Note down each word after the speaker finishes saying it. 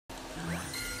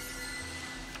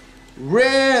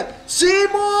Rare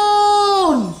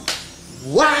Simon!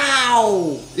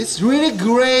 Wow! It's really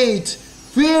great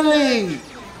feeling!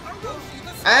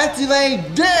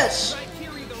 Activate this!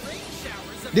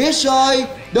 Destroy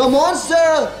the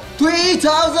monster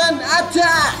 3000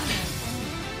 attack!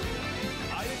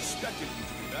 I expected you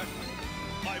to do that.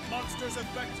 My monster's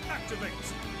effect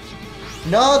activates.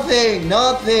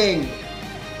 Nothing.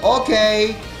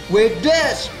 Okay, with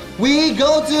this, we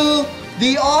go to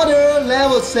the order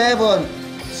level 7.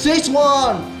 6,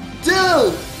 1, 2.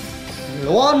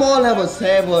 One more level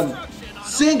 7.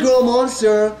 Synchro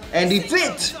monster and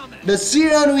defeat the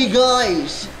SHIRANUI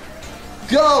guys.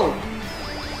 Go!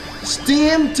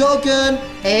 Steam token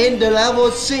and the level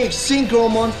 6 synchro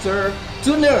monster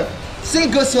tuner.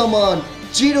 Synchro summon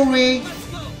Chidori.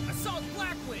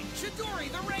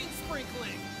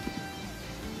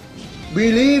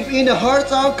 Believe in the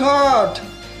heart of card.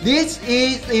 This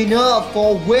is enough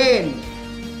for win.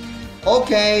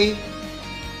 Okay.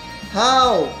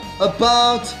 How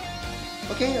about?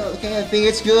 Okay. I think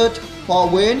it's good for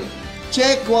win.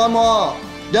 Check one more.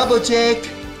 Double check.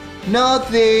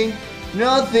 Nothing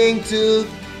to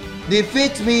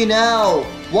defeat me now.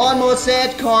 One more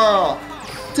set card.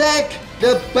 Take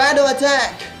the battle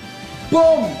attack.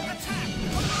 Boom.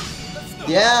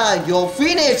 Yeah, you're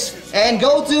finished. And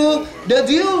go to the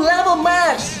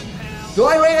DLMAX.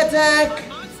 Direct attack.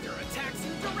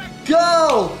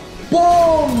 Go.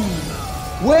 Boom.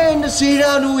 Win the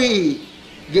SHIRANUI.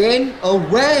 Gain a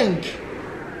rank.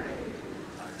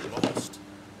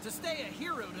 To stay a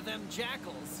hero to them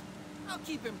jackals, I'll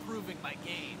keep improving my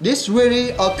game. This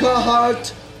really a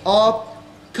cohort of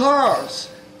cards.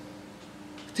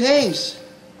 Thanks.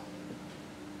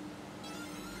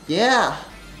 Yeah.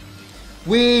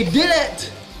 We did it.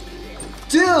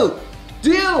 To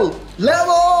Duel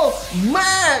level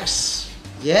max.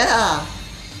 Yeah.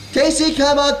 KC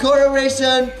Kama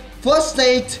Corporation first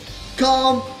stage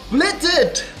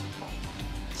completed.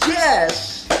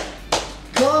 Yes.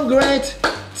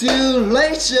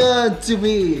 Congratulations to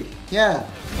me. Yeah.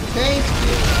 Thank you.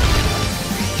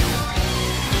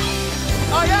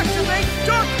 I activate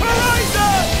Dark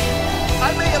Horizon!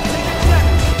 I may have taken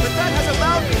damage, but that has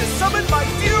allowed me to summon my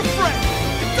dear friend,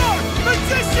 Dark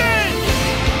Magician!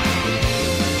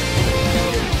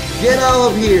 Get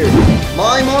out of here,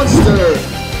 my monster!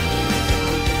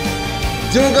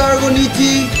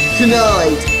 Durgargoniti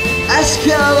tonight,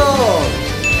 Escalon!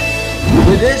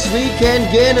 With this we can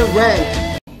gain a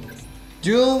rank.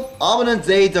 Duel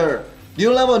Omnizator,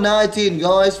 Duel level 19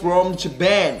 guys from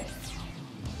Japan.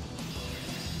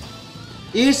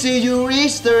 ECU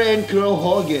Easter and Crow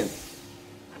Hogan.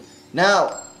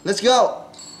 Now, let's go.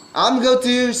 I'm going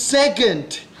to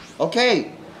second.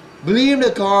 Okay. Believe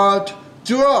the card.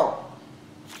 Draw.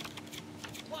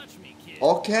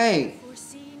 Okay.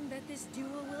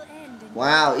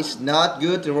 Wow, it's not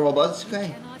good to roll, but it's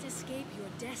okay.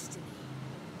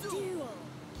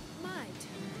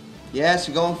 Yes,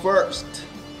 you're going first.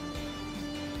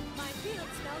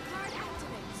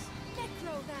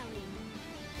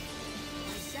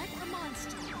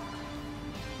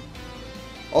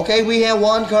 Okay, we have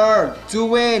one card to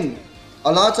win.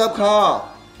 A lot of card.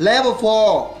 Level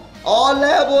 4. Or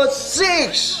level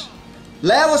 6.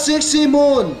 Level 6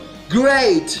 Simon.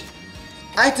 Great.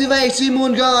 Activate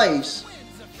Simon guys.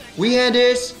 We had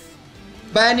this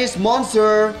banish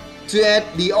monster to add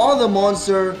the other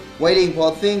monster waiting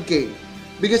for thinking.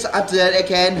 Because after that I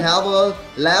can have a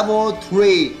level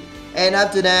 3. And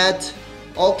after that,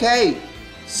 okay.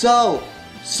 So,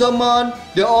 summon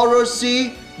the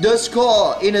ROC. The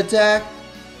score in attack.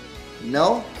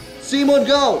 No. Simon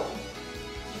go.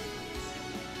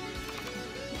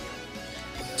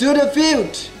 To the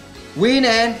field. Win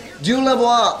and duel level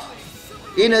up.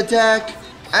 In attack.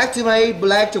 Activate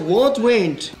Black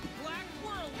Whirlwind.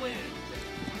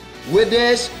 With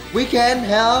this we can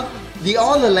have the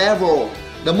other level.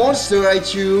 The monster I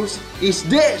choose is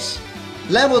this.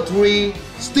 Level 3.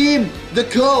 Steam the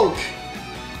Coke.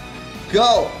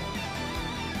 Go.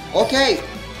 Okay.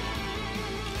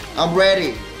 I'm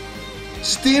ready.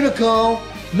 Steam the Coke.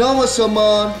 Normal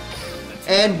summon.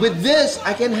 And with this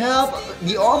I can have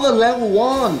the other level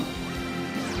 1.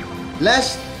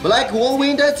 Let's Black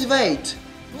Whirlwind activate.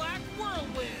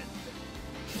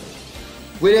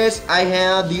 With this I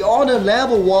have the other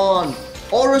level 1.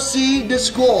 Or see the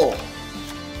score.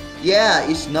 Yeah,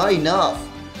 it's not enough.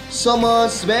 Summon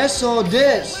special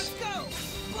this.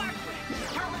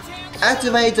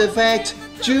 Activate effect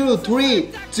 2,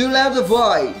 3 to level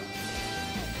 5.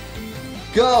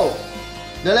 Go.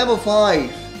 The level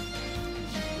 5.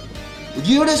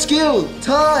 Use the skill.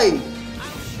 Time.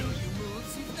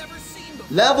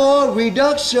 level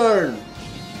reduction.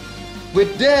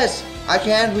 With this, I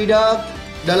can reduce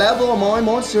the level of my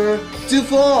monster to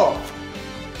 4.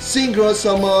 Synchro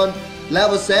summon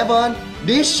level 7,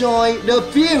 destroy the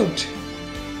field.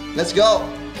 Let's go.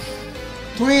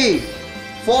 3,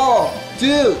 4,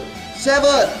 2,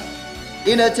 7.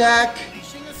 In attack.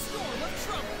 Unleashing a storm of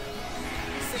trouble.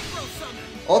 Synchro summon.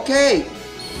 Okay.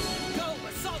 Go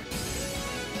assault.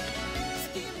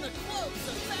 Steam the close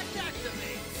effect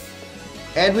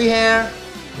activates. And we have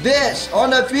this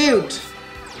on the field.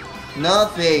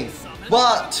 Nothing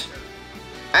but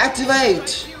activate.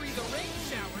 Fury the rain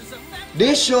showers effect.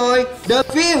 Destroy the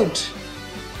field.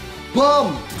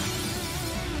 Boom.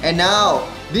 And now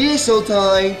this is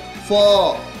time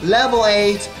for level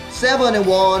 8, 7 and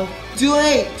 1 to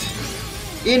 8.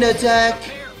 In attack,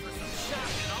 Prepare for some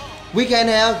shock and awe. we can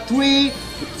have 3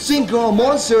 synchro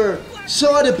monster.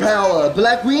 Show the power,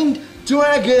 Blackwing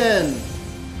Dragon.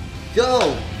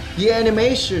 Go, the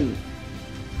animation.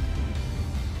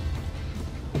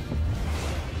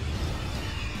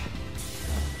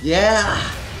 Yeah,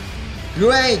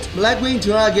 great, Blackwing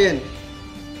Dragon.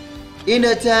 In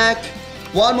attack,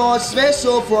 one more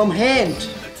special from hand.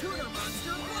 The tuner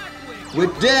monster Blackwing.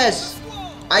 With this,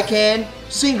 I can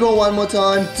synchro one more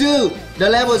time to the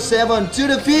level 7 to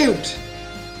the field.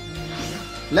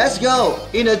 Let's go,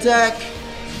 in attack.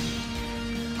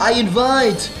 I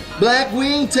invite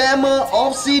Blackwing Tamer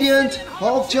Obsidian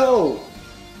Yugioh.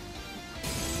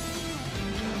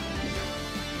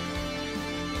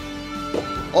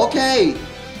 Okay,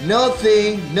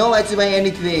 nothing, no activate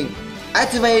anything.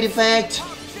 Activate effect,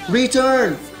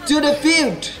 return to the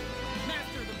field.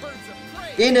 Master the birds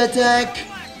of prey. In attack,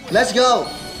 let's go.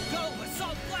 Go assault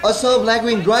Blackwing. Assault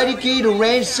Blackwing Gravity to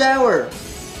rain shower.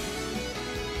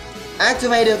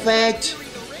 Activate effect, Fury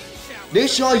the rain shower.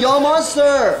 destroy your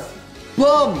monster.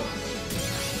 Boom.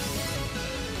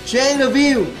 Change the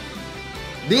view.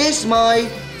 This my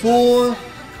full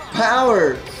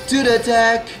power to the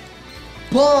attack.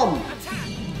 Boom.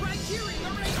 Attack. Right here in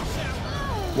the rain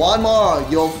shower. One more,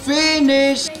 you're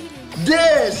finished.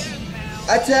 This.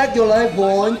 Attack your life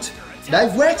point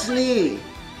directly.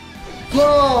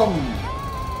 Boom.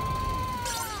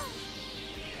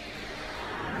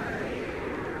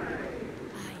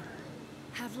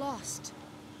 I have lost.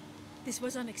 This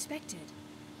was unexpected,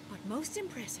 but most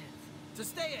impressive. To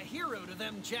stay a hero to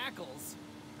them jackals,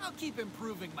 I'll keep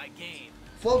improving my game.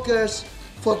 Focus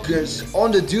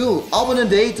on the duel opponent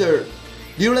data.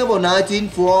 Duel level 19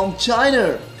 from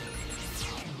China.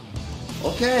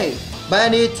 Okay,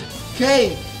 Bandit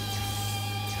K.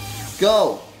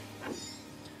 Go.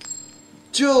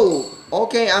 2.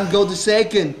 Okay, I'm go to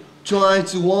second. Try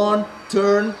to 1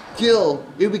 turn kill.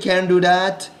 If we can do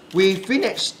that, we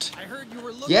finished. I heard you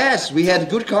were looking Yes, at we had a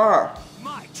good car.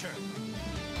 my turn.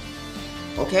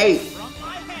 Okay. From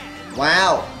my hand.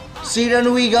 Wow.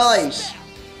 SHIRANUI guys.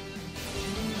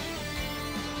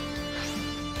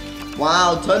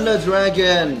 Wow, Thunder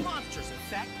Dragon. Monsters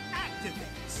effect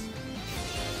activates.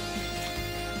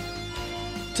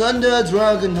 Thunder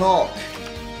Dragon Hawk.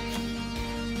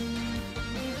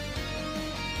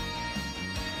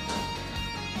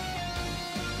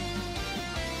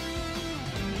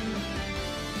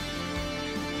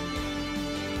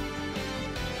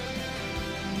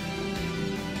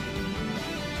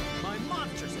 My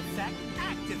monsters effect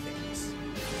activates.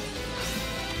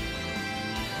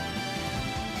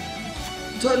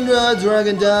 Thunder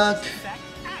Dragon Duck. Effect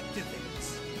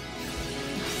activates.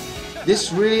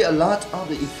 This really a lot of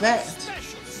the effect.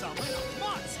 Special summon a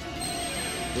monster.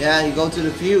 Yeah, you go to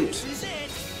the field. This is it.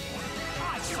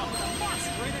 I summon a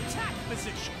monster in attack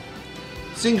position.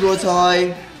 Synchro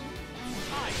time.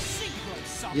 I synchro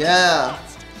summon Yeah. a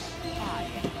monster. I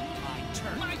end my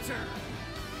turn. My turn.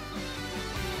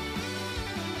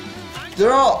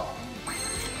 Draw.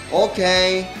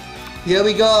 Okay. Here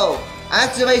we go.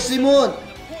 Activate Simon. The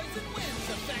poison winds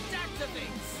effect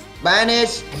activates.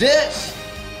 Banish this.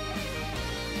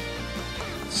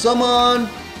 Summon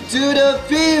to the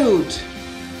field.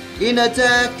 In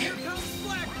attack. Here comes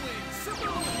Blackwing,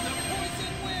 summoning the poison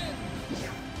wind.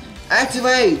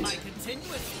 Activate. My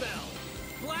continuous spell,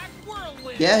 Black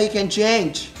Whirlwind. Yeah, he can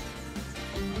change.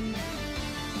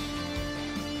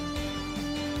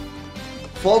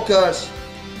 Focus.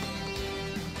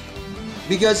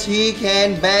 Because he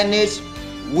can banish.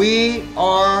 We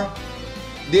are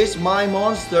this my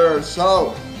monster.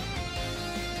 So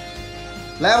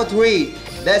level 3.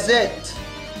 That's it.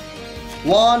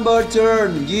 One per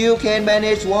turn. You can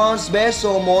banish one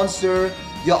special monster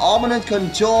your opponent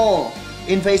control.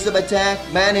 In face of attack,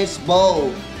 banish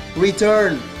both.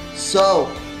 Return.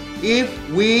 So if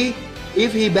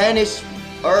he banish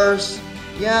us,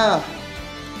 Yeah.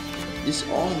 This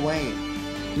all the way.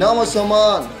 No more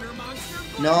summon.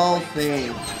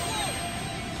 Nothing.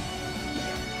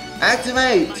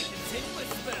 Activate.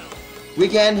 We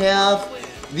can have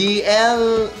the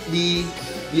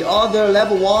other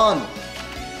level 1.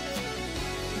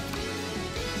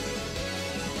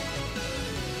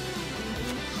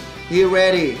 He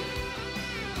ready.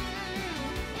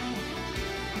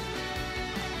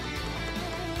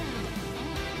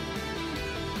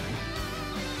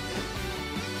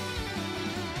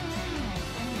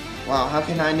 Wow, how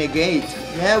can I negate?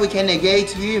 Yeah, we can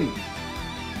negate him.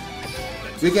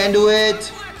 We can do it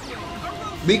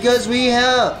because we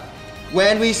have,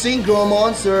 when we synchro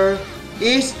monster,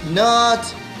 it's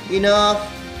not enough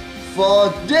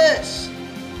for this.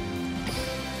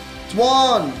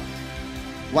 1.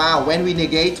 Wow, when we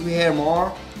negate, we have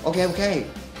more. Okay.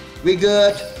 We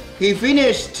good. He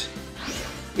finished.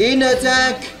 In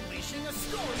attack.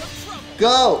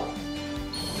 Go.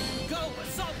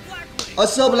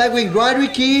 Assault Blackwing,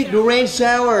 right key, the rain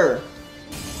shower.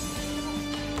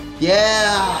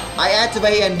 Yeah, I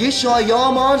activate and destroy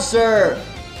your monster.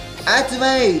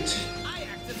 Activate.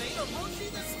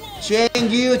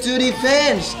 Change you to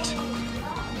defense.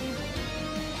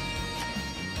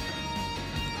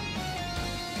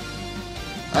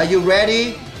 Are you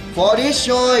ready for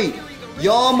destroy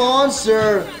your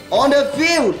monster on the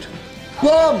field?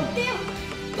 Boom!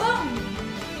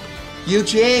 You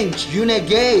change, you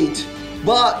negate,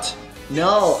 but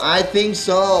no, I think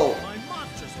so.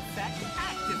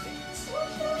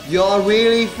 You're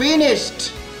really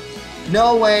finished.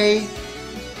 No way.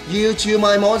 You choose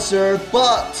my monster,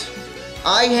 but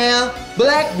I have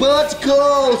Blackbird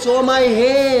Claws on my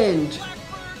hand.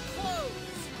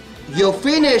 You're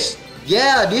finished.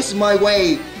 Yeah, this is my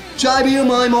way. Tribute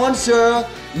my monster.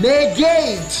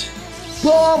 Negate.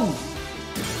 Boom.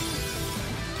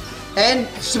 And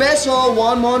special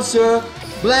one monster.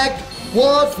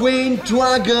 Blackwing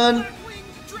Dragon.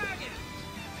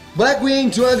 Blackwing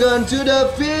Dragon to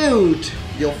the field.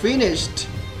 You're finished.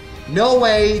 No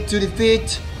way to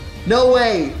defeat. No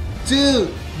way to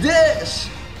this.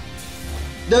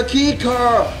 The key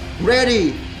card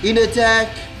ready in attack.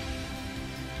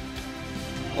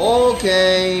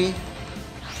 Okay.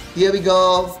 Here we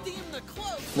go.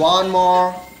 One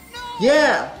more.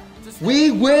 Yeah.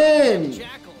 We win.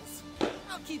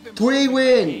 3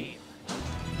 win.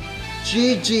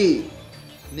 GG.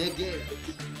 Negate.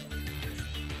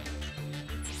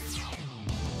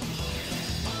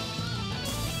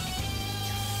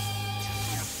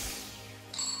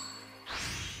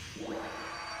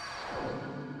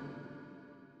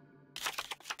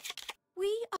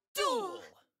 We are duel.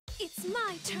 It's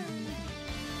my turn.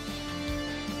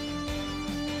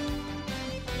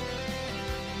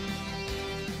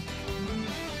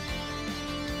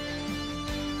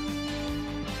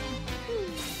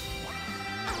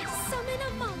 I summon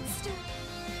a monster.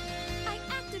 I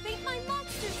activate my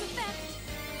monster's effect.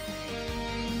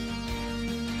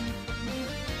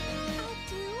 I'll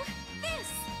do this.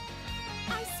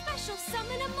 I special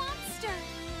summon a monster.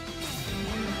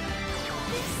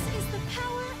 This is the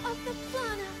power of the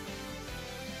Plana.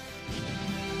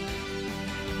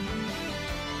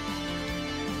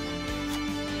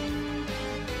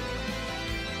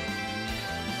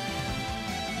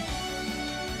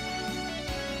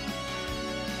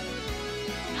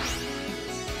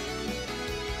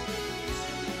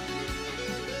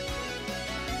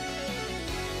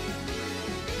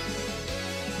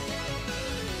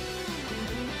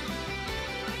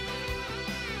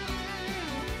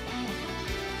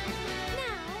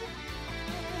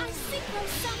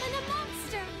 Summon a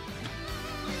monster!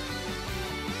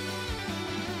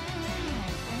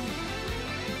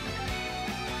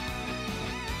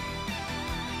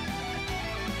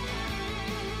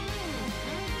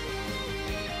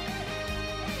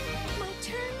 My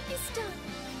turn is done.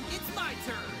 It's my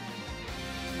turn.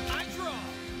 I draw.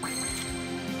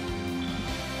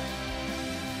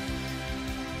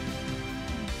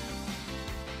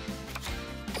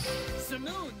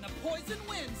 Simoon, the poison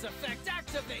winds effect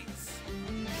activates.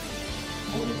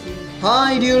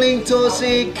 Hi, Dueling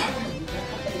Toxic.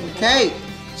 Okay,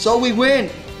 so we win.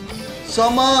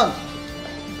 Summon.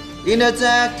 In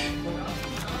attack.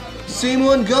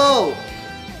 Simon, go.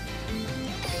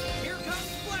 Here comes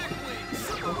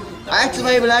Blackwing.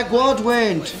 Activate Black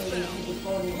Whirlwind.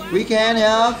 We can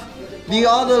have the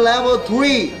other level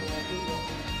 3.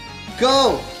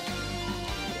 Go.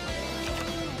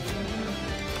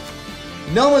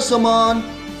 Normal summon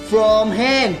from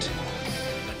hand.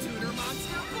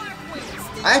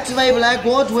 Activate Black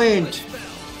Whirlwind.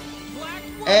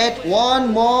 Add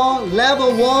one more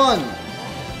level 1.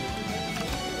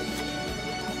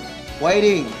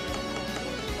 Waiting.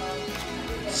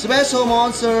 Special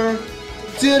monster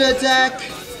to the attack.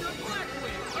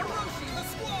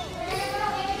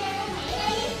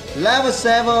 Level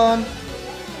 7.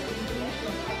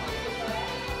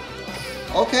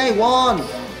 Okay, 1,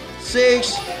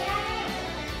 6.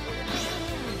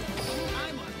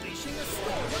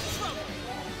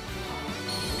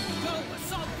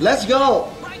 Let's go.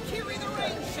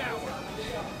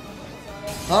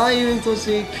 Hi, into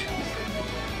sick.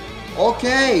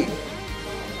 Okay.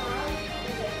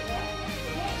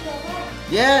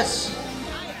 Yes.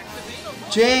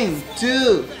 Chain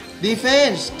 2.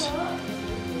 Defense.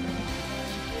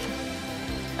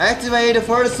 Activate the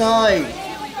first side.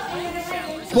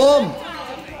 Boom.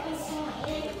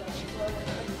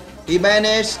 He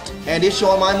banished and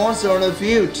destroyed my monster on the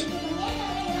field.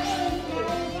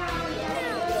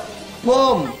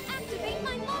 Boom.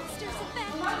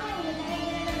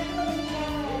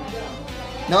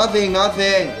 Nothing.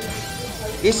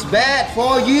 It's bad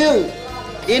for you.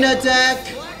 In attack.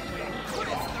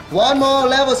 One more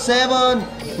level 7.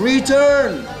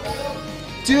 Return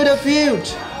to the field.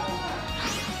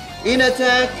 In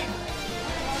attack.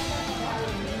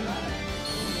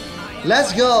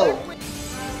 Let's go.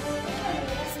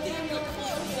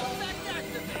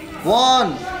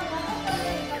 1.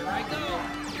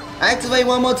 Activate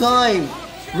one more time.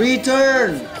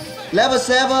 Return. Level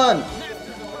 7.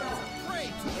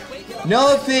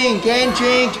 Nothing can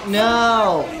change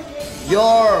now.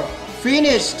 You're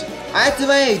finished.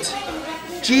 Activate.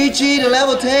 GG to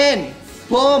level 10.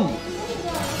 Boom.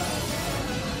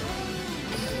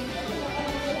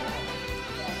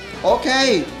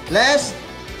 Okay, let's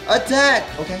attack.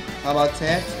 Okay, how about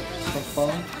that?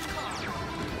 Perform.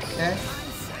 Okay.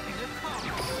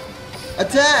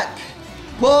 Attack.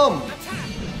 Boom.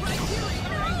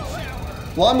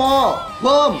 One more.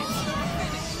 Boom.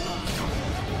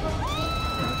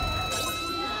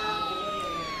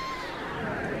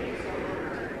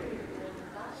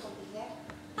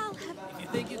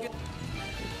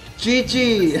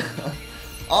 GG.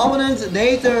 Ominous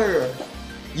Nature.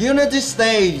 United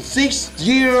States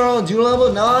 6-0 to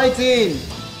level 19.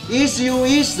 Issue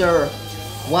Easter.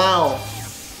 Wow.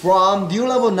 From duel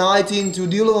level 19 to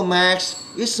duel level max,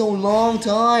 it's so long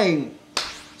time.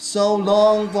 So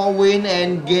long for win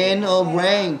and gain a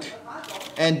rank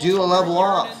and duel level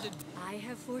up. I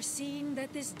have foreseen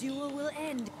that this duel will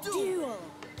end. Duel.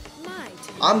 My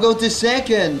turn. I'm going to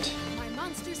second. My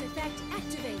monster's effect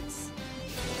activates.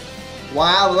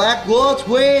 Wow, Black Wolf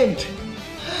win.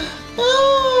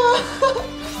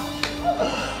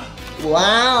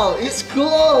 Wow, it's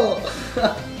cool.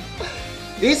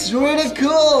 It's really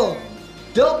cool.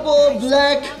 Double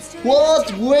Black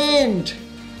Wolf win.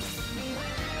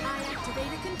 I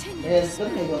activate a continuous.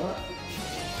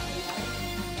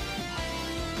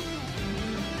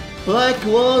 Black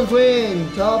Wolf win.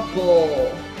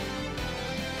 Double.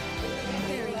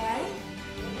 Very good.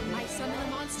 I summon a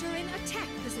monster in attack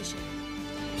position.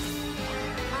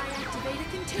 I activate a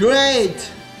continuous.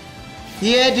 Great.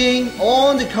 He adding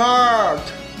on the card.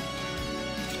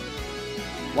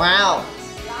 Wow.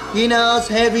 He knows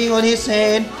having on his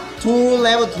hand 2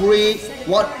 level 3.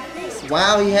 What?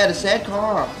 Wow, he had a set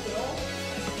card.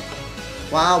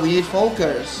 Wow, we need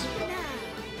focus.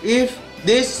 If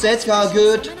this set card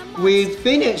good, we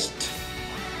finished.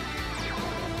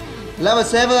 Level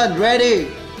 7 ready.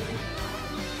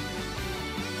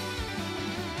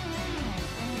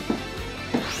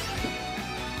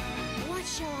 What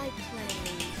shall I play?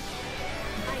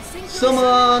 I synchronous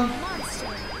Summon. monster.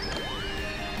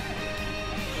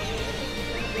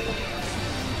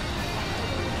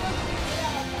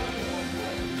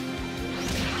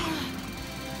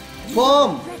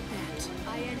 Boom. Read that. I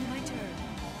end my turn.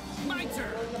 My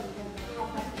turn.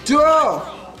 Draw.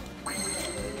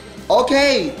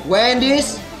 Okay, when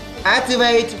this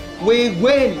activate, we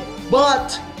win.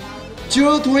 But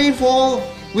 2, 3, 4,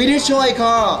 we destroy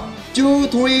card. 2,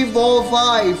 3, 4,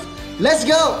 5. Let's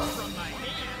go.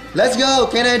 Let's go.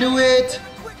 Can I do it?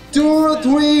 2,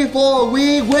 3, 4,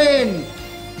 we win.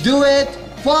 Do it.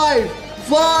 5,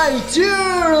 5,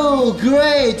 2.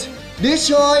 Great.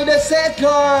 Destroy the set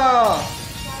card.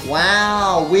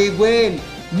 Wow, we win.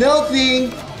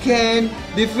 Nothing can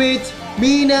defeat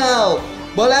me now.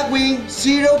 Black Wing,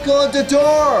 zero code the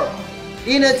door.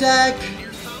 In attack.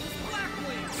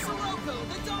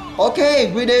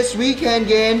 Okay, with this we can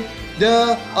gain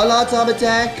the a lot of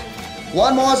attack.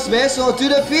 One more special to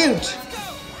the field.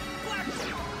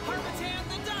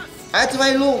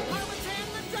 Activate loop.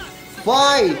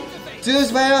 5, 2,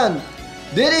 7.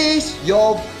 This is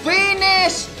your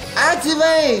finish.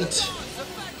 Activate.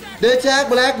 The attack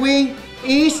Black Wing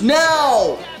is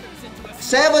now.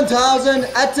 7,000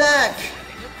 attack.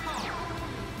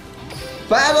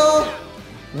 Battle.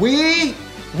 We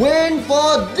win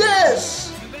for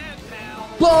this.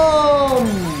 Boom.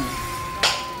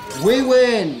 We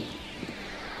win.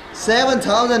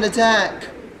 7,000 attack.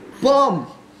 Boom.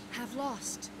 Have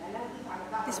lost.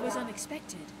 This was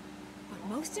unexpected, but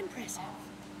most impressive.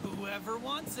 Whoever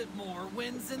wants it more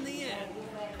wins in the end.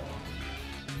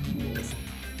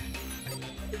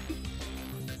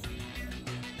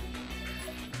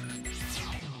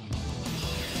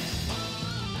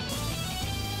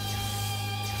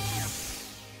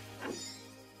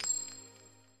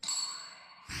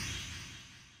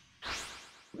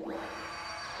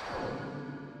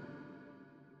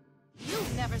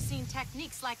 You've never seen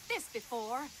techniques like this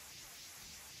before.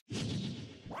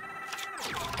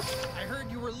 I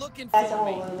heard you were looking Xong for rồi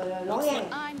me. nói nghe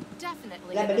I'm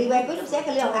definitely là mình đi quen với lúc xét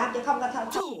cái liều hả chứ không có thật.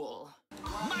 Duel.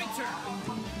 My turn.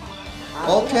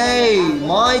 Okay,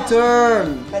 my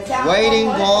turn.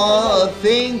 Waiting for a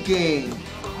thinking.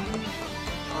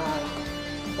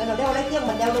 Cái nào đeo lấy chiếc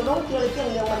mình đeo đúng chưa lấy chiếc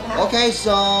liều mình hả? Okay,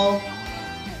 so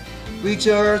we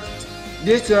just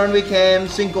this turn we can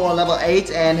single level 8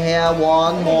 and have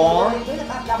one more.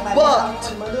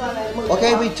 But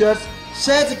okay, we just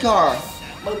set the card.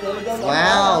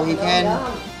 Wow, he can.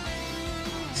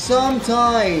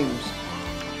 Sometimes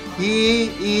he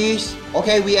is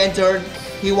okay. We entered.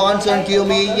 He wants to kill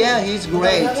me. Yeah, he's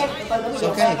great. It's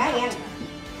okay.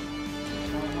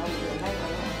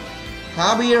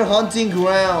 Happier hunting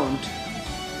ground.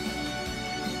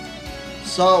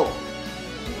 So,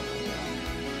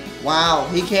 wow,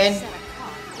 he can.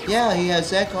 Yeah, he has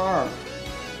that card.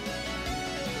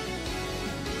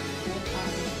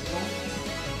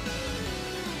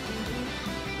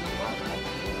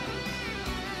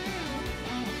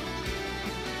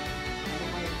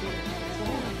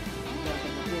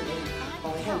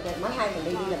 Máy hai mình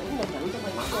đi là cũng một chữ trong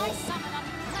mày mất luôn. I summon up.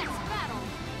 Let's battle.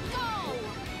 Go.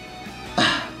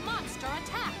 Monster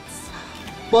attacks.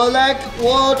 Black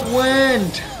World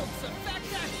Wind.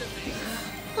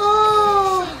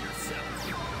 Oh.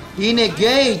 He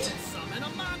negate. Summon a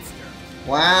monster.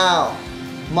 Wow.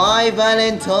 My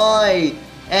Valentine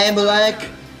and Black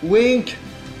Wink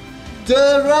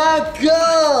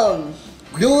Dragon.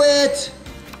 Do it.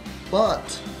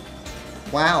 But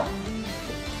wow.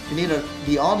 You need to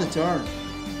be on the turn.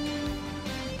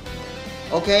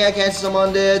 Okay, I can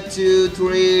summon it 2,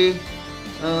 3.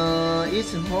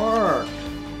 It's hard.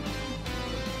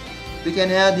 We can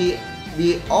have the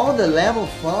all the level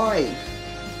 5.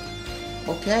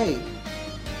 Okay,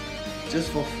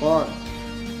 just for fun.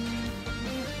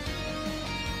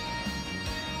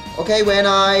 Okay, when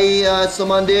I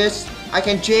summon this, I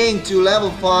can change to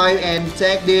level 5 and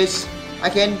take this. I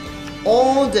can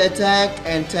all the attack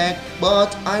and tag,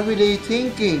 but I really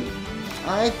thinking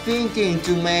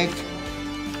to make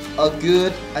a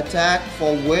good attack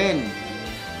for win.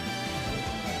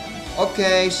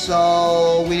 Okay,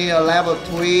 so we need a level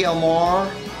 3 or more,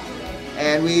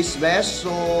 and we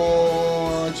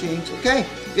special change. Okay,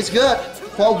 it's good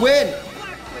for win.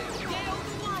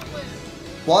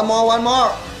 One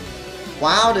more.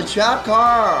 Wow, the chat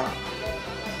card.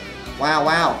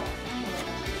 Wow.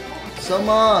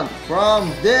 Summon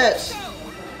from this.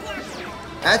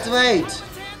 Activate.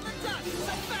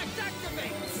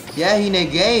 Yeah, he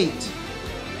negate.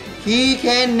 He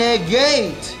can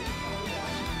negate.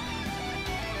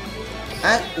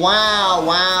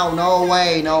 Wow, no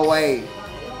way.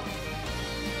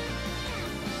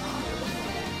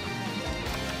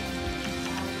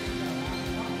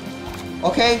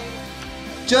 Okay,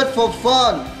 just for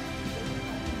fun.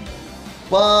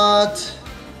 But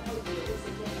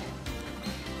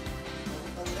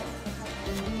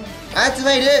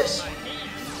activate this.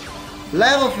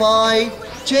 Level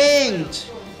 5 change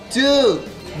to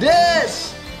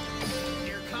this.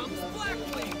 Here comes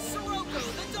Blackwing, Sirocco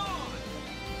the Dawn.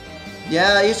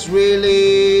 Yeah, it's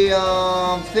really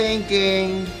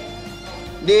thinking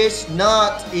this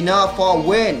not enough for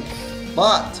win,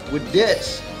 but with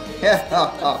this,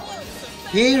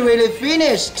 he really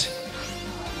finished.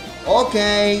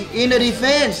 Okay, in the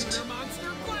defense.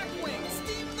 Monster Blackwing,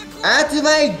 Steve the Clown.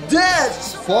 Activate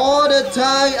this for the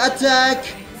tie attack.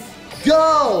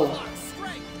 Go!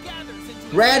 Strength gathers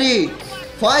into Ready.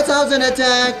 5,000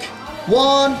 attack.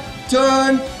 1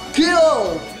 turn.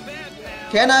 Kill.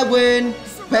 Can I win?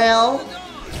 Pal.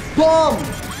 Boom!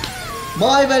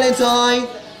 My Valentine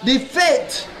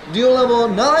defeat. Duel level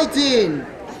 19.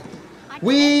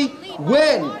 We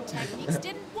win. Our techniques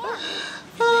didn't work.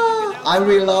 I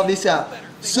really love this app.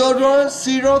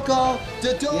 Sirocco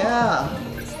the Dawn. Yeah.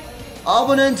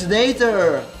 Opponent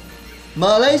later.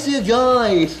 Malaysia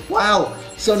guys. Wow.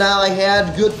 So now I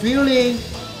had good feeling.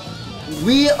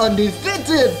 We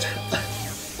undefeated.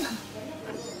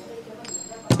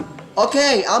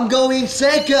 Okay, I'm going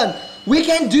second. We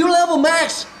can do level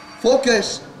max.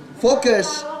 Focus,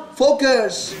 focus,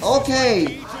 focus.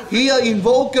 Okay, here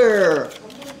Invoker.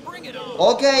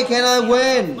 Okay, can I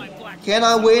win? Can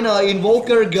I win an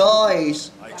Invoker,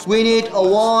 guys? We need a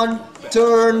 1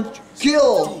 turn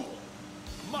kill.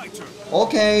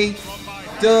 Okay,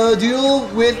 the duel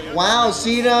with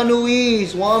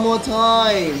SHIRANUI one more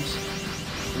time.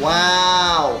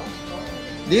 Wow,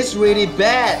 this really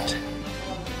bad.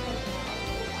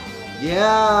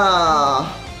 Yeah,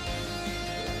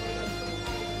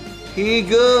 he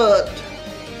good.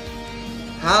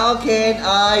 How can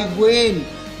I win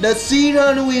the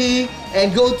SHIRANUI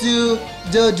and go to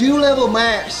the duel level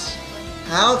max?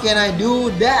 How can I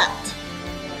do that?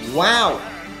 Wow.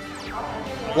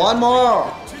 One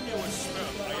more.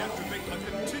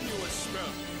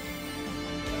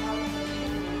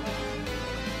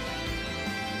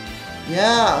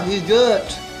 Yeah, he's good.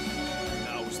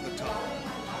 Now is the time.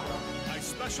 I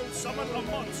special summon a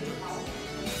monster.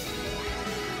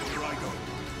 Here I go.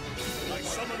 I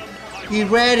summon a He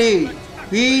ready.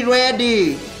 He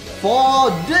ready for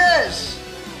this.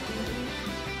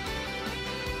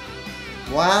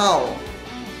 Wow.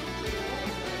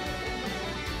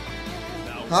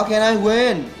 How can I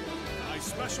win? I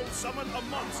special summon a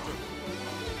monster.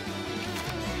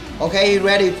 Okay,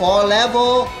 ready for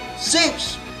level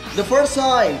 6. The first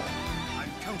time. I'm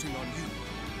counting on you.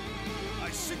 I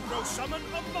synchro summon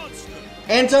a monster.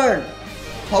 Enter.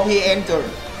 Hope he enter.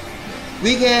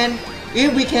 We can,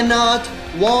 if we cannot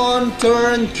 1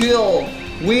 turn kill,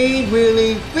 we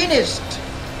really finished.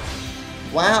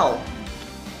 Wow.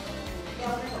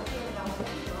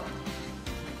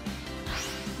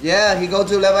 Yeah, he go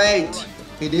to level 8.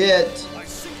 He did. I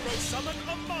synchro summon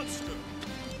a monster.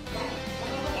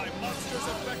 My monster's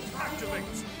effect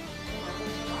activates.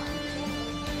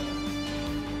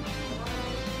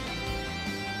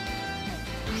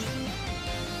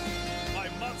 My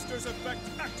monster's effect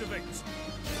activates.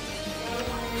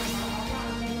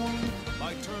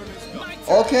 My turn is done.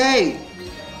 Okay.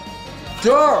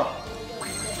 Draw.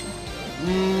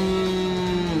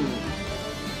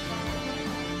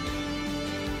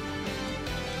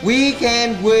 We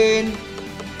can win.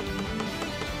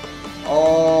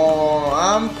 Oh,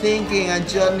 I'm thinking. I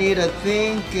just need a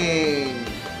thinking.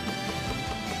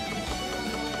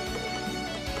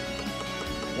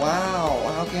 Wow,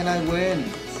 how can I win?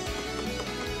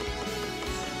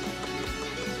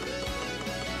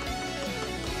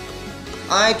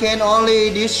 I can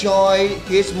only destroy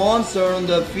his monster on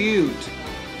the field.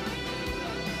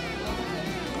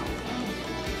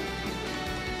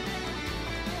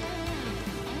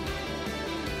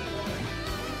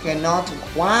 Cannot.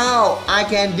 Wow, I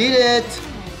can did it.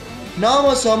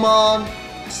 Normal summon.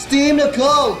 Steam the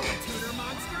Coke.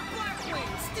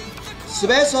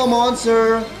 Special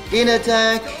monster in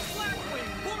attack.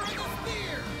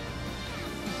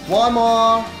 One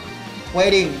more.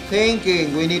 Waiting,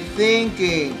 thinking. We need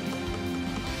thinking.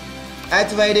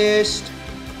 Activate this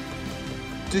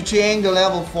to change the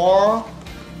level 4.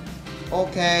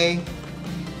 Okay.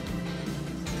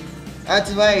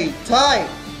 Activate. Time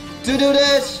to do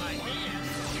this.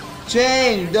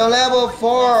 Change the level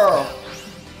 4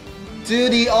 to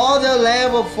the other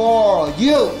level 4.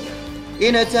 You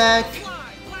in attack.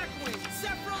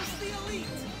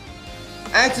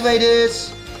 Activate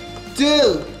this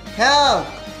to have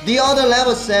the other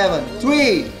level 7.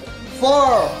 3,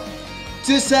 4,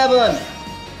 2, 7.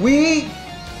 We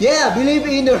believe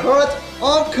in the heart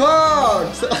of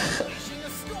cards.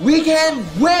 We can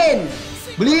win.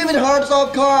 Believe in hearts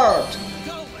of cards.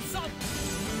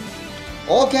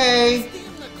 Okay,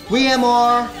 we have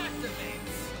more.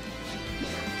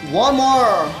 One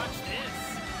more.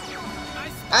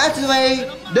 Activate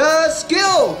the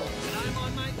skill.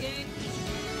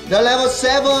 The level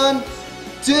 7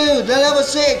 to the level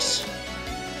 6.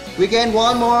 We can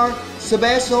one more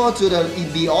special to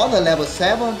the other level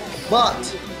 7.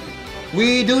 But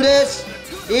we do this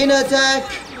in attack.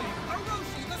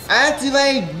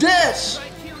 Activate this.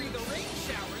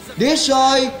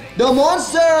 Destroy the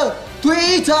monster.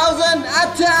 3000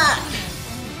 attack.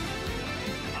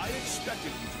 I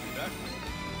expected you to do that.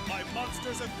 My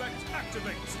monster's effect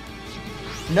activates.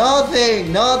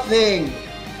 Nothing.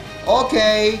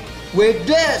 Okay, with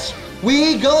this,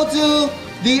 we go to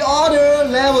the other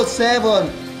level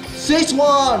 7. 6,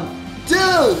 1, 2.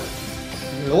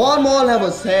 One more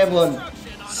level 7.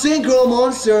 Synchro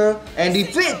monster and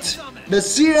defeat the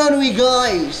SHIRANUI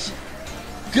guys.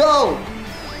 Go.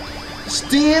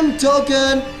 Steam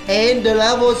token and the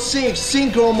level 6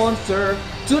 synchro monster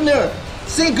tuner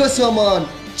single summon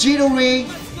Chidori.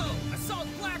 Let's go! Assault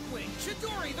Blackwing!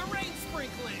 Chidori the Rain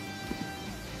Sprinkling!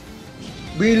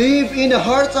 Believe in the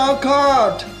heart of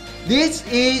card. This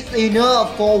is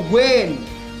enough for win.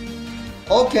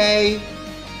 Okay.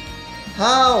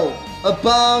 How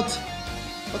about...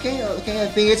 Okay, I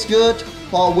think it's good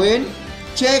for win.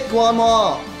 Check one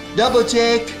more. Double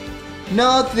check.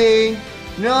 Nothing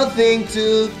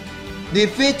to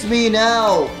defeat me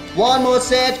now. One more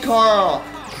set card.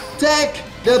 Take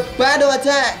the battle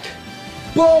attack.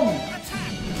 Boom.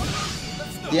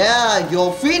 Yeah,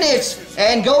 you're finished.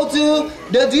 And go to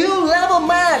the duel level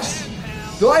max.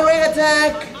 Direct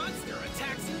attack. Monster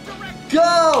attacks you directly!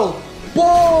 Go.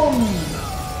 Boom.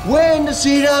 Win the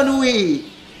SHIRANUI.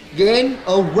 Gain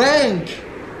a rank.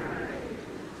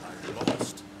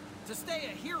 To stay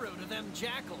a hero to them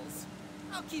jackals,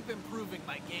 I'll keep improving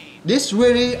my game. This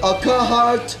really a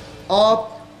cohort of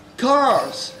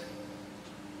cards.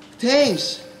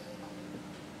 Thanks.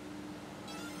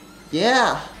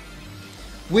 Yeah.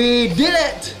 We did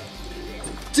it.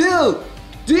 To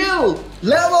duel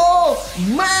level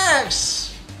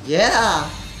max. Yeah.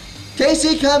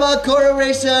 KAZUKI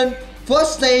Corporation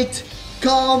first stage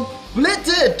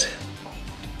completed.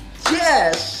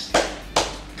 Yes.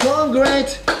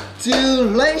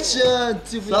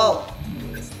 Congratulations. So,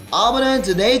 opponent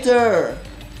later.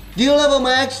 Duel level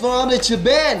max from the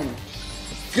Japan.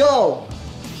 Go.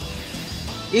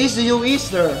 Easter you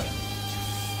Easter.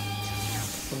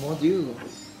 Come on, you.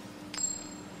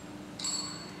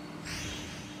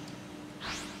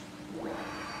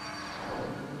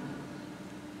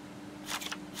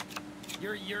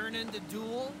 You're yearning to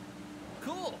duel?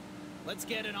 Cool. Let's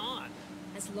get it on.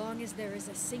 As long as there is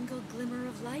a single glimmer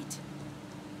of light,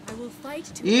 I will fight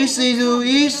to Easy to overcome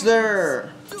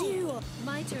Easter. the duel.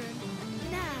 My turn.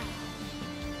 Now.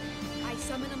 I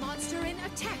summon a monster in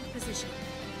attack position.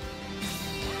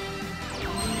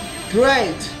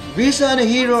 Great. Vision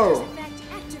hero. Effect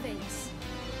activates.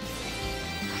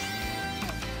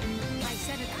 I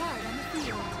set a card on the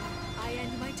field. I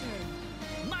end my turn.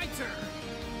 My turn!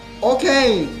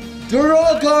 Okay.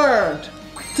 Draw a card.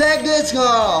 Take this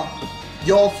card.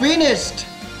 You're finished.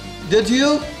 The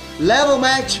duel level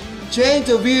match. Change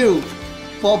the view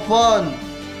for fun.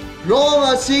 Roll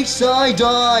a 6-side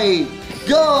die.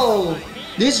 Go.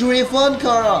 This really fun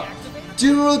card.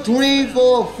 2, 3,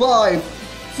 4, 5.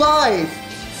 5.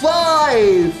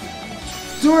 5.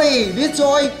 3.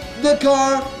 Destroy the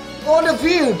card on the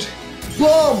field.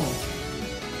 Boom.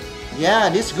 Yeah,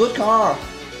 this good card.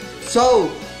 So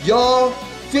you're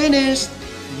finished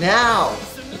now.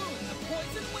 Saloon, the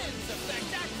poison winds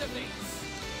effect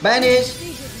activates. Banish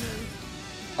Defeated me.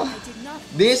 I did not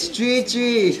this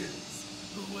GG.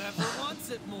 Whoever wants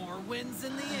it more wins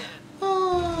in the end.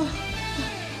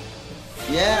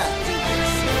 Yeah.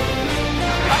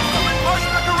 I summon Marsh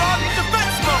Macaron in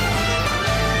defense mode!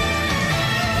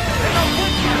 And I'll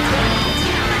put my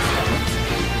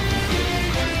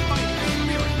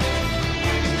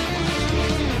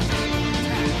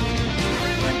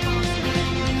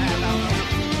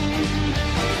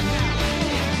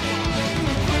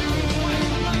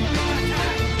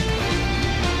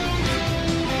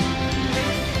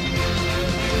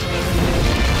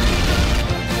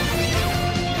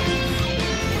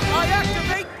I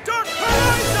activate Dark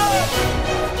Horizon!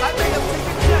 I may have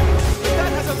taken damage, but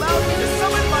that has allowed me to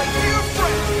summon my dear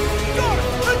friend, Dark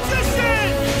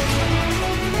Magician!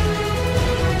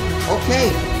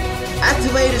 Okay.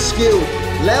 Activate the skill.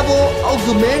 Level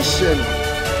augmentation.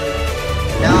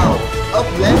 Now up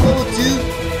level to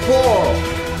 4.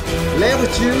 Level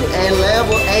 2 and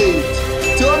level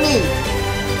 8. Turning.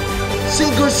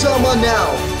 Single summon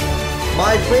now.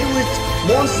 My favorite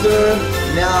monster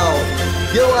now.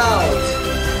 Go out.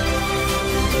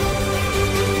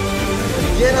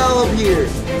 Get out of here.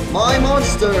 My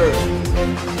monster.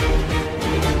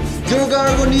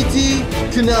 Durgargoniti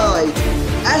tonight.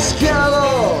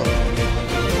 Escalon.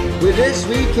 With this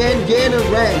we can gain a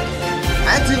rank.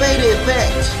 Activate the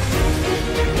effect.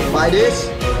 By this,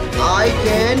 I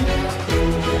can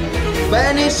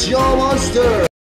banish your monster.